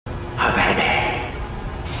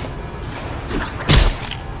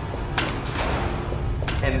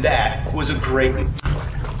And that was a great...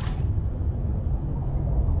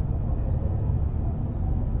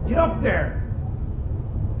 Get up there!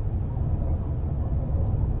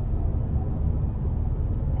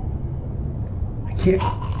 I can't...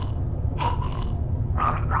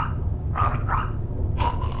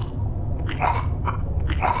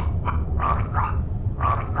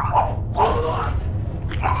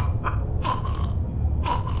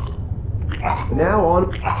 From now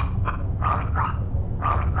on,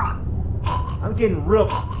 I'm getting real...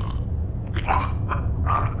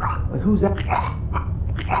 Like, who's that?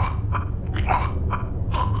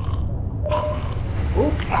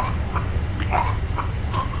 Oh.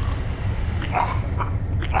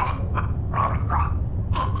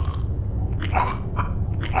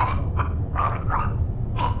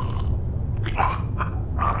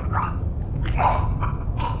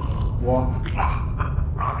 Walk.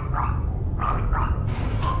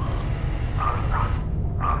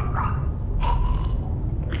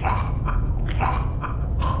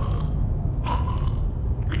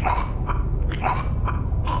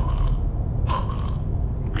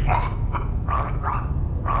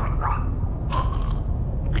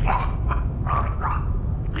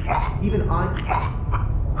 Even on...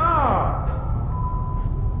 Ah!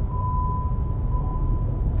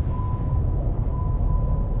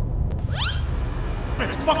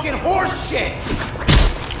 It's fucking horse shit!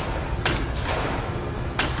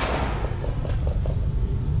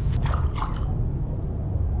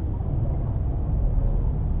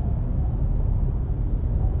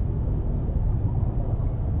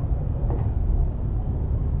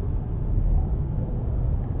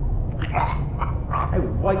 I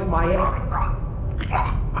wiped my ass.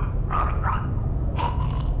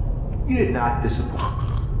 You did not disappoint.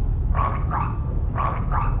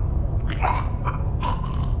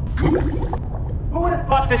 Who would have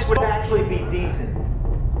thought this would actually be decent?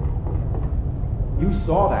 You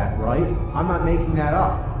saw that, right? I'm not making that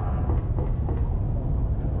up.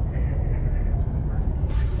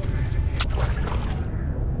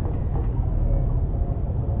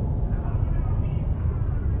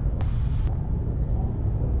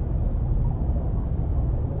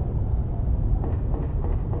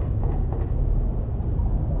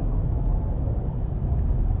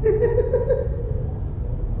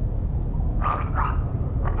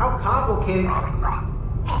 How complicated?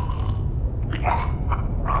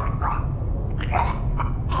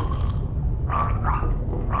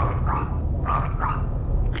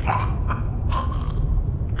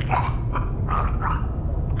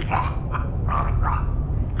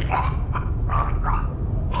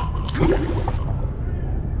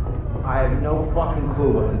 I have no fucking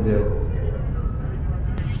clue what to do.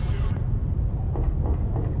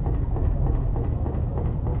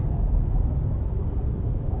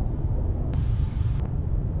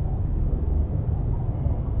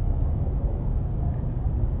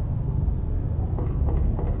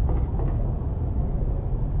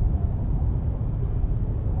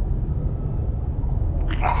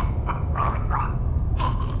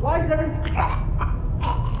 Why is everything...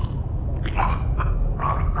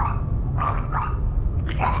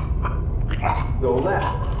 Go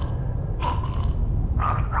left.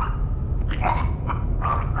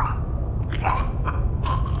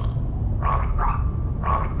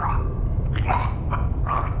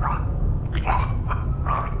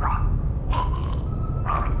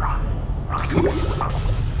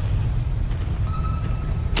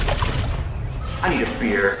 I need a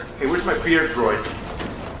beer. Hey, where's my beer droid?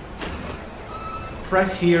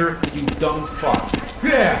 Press here, you dumb fuck.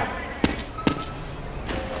 Yeah!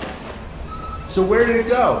 So where did it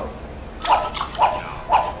go?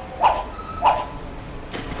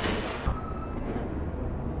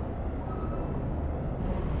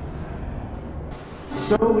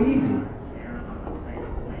 So easy.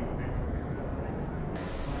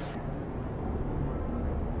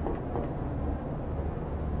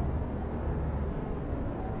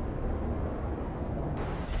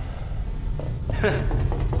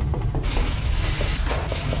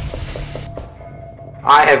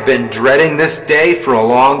 I have been dreading this day for a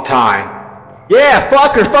long time. Yeah,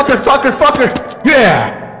 fucker, fucker, fucker, fucker!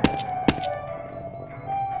 Yeah!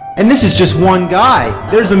 And this is just one guy.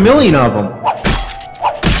 There's a million of them.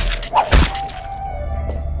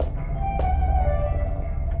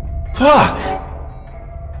 Fuck!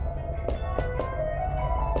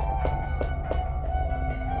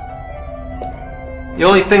 The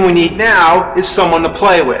only thing we need now is someone to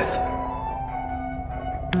play with.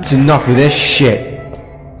 It's enough of this shit.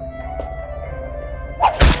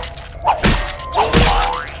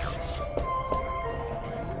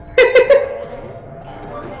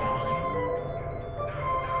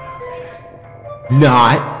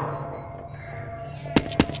 Not.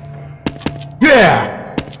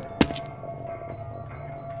 Yeah!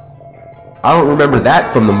 I don't remember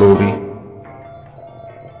that from the movie.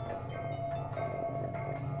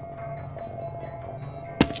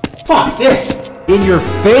 Fuck this! In your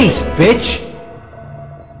face, bitch!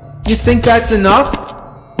 You think that's enough?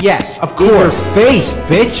 Yes, of course. In your face,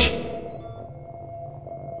 bitch!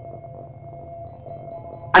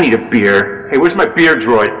 I need a beer. Hey, where's my beer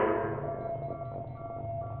droid?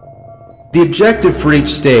 The objective for each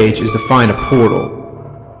stage is to find a portal.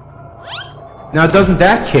 Now, doesn't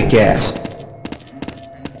that kick ass?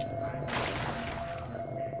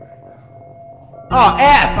 Oh,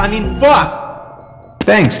 F! I mean, fuck!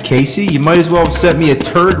 Thanks, Casey. You might as well have sent me a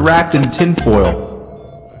turd wrapped in tinfoil.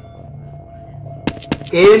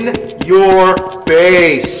 In your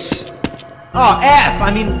face. Oh, F!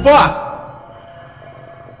 I mean, fuck!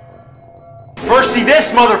 First see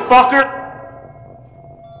this, motherfucker!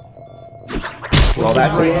 Well,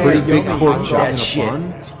 that's a pretty big pork chop. That shit.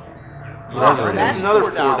 Oh, that's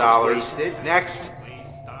another $4 wasted. Next.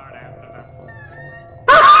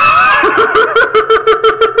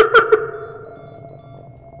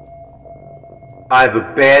 I have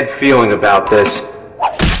a bad feeling about this.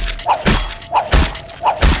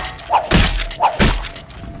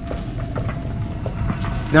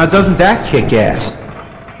 Now, doesn't that kick ass?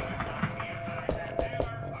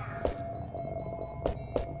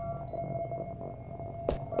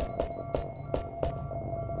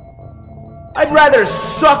 I'd rather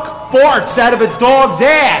suck farts out of a dog's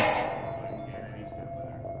ass!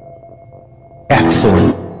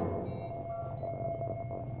 Excellent.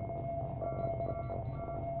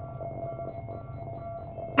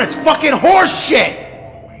 It's fucking horse shit!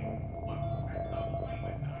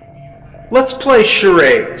 Let's play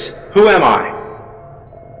charades. Who am I?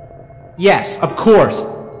 Yes, of course.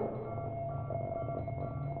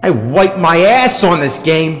 I wiped my ass on this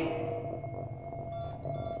game.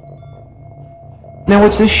 Now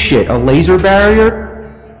what's this shit? A laser barrier?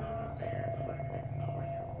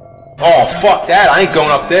 Oh, fuck that. I ain't going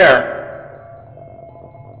up there.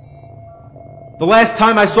 The last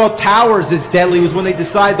time I saw towers this deadly was when they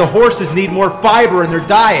decided the horses need more fiber in their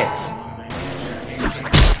diets.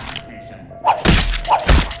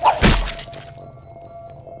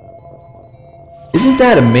 Isn't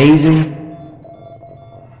that amazing?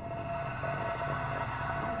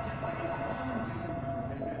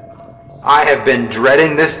 I have been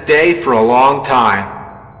dreading this day for a long time.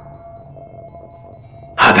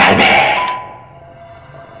 Ah, baby.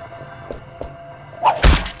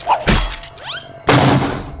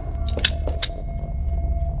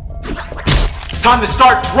 It's time to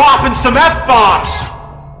start dropping some F-bombs!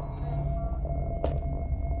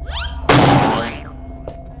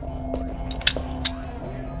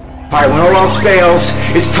 Alright, when all else fails,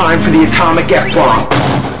 it's time for the atomic F-bomb.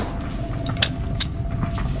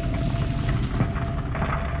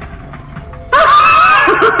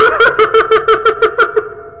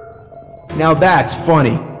 Now that's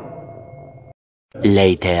funny.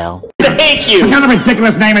 Later. Thank you! What kind of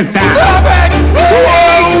ridiculous name is that? Stop it!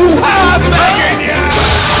 Whoa! I'm begging you!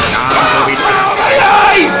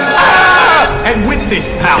 And with this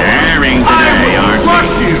power, Daring I today, will aren't crush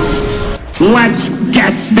you! Let's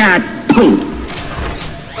get that poop!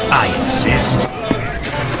 I insist.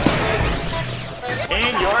 In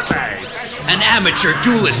your face. An amateur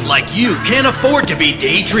duelist like you can't afford to be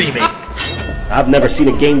daydreaming. I've never seen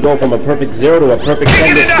a game go from a perfect 0 to a perfect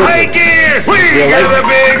 10 this quickly. gear! We got a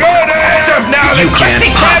big order! As of now, You the can't Krusty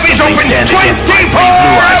Krab is possibly open stand against my 24 big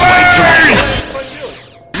blue eyes white hours! dragons.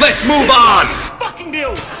 Let's move on. Fucking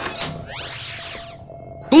deal!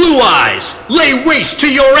 Blue eyes, lay waste to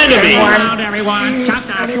your enemy. Everyone, shut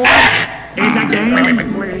up. It's a game.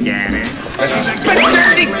 Get it. A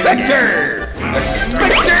Spectre Defector! A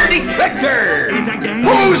Spectre Defector! It's a game.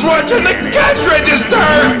 Who's watching the cash register?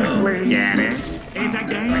 Get it. It's a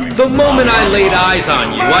game. The moment I laid eyes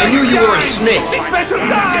on you, I knew you were a snake.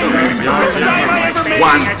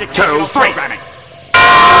 1, 2, 3.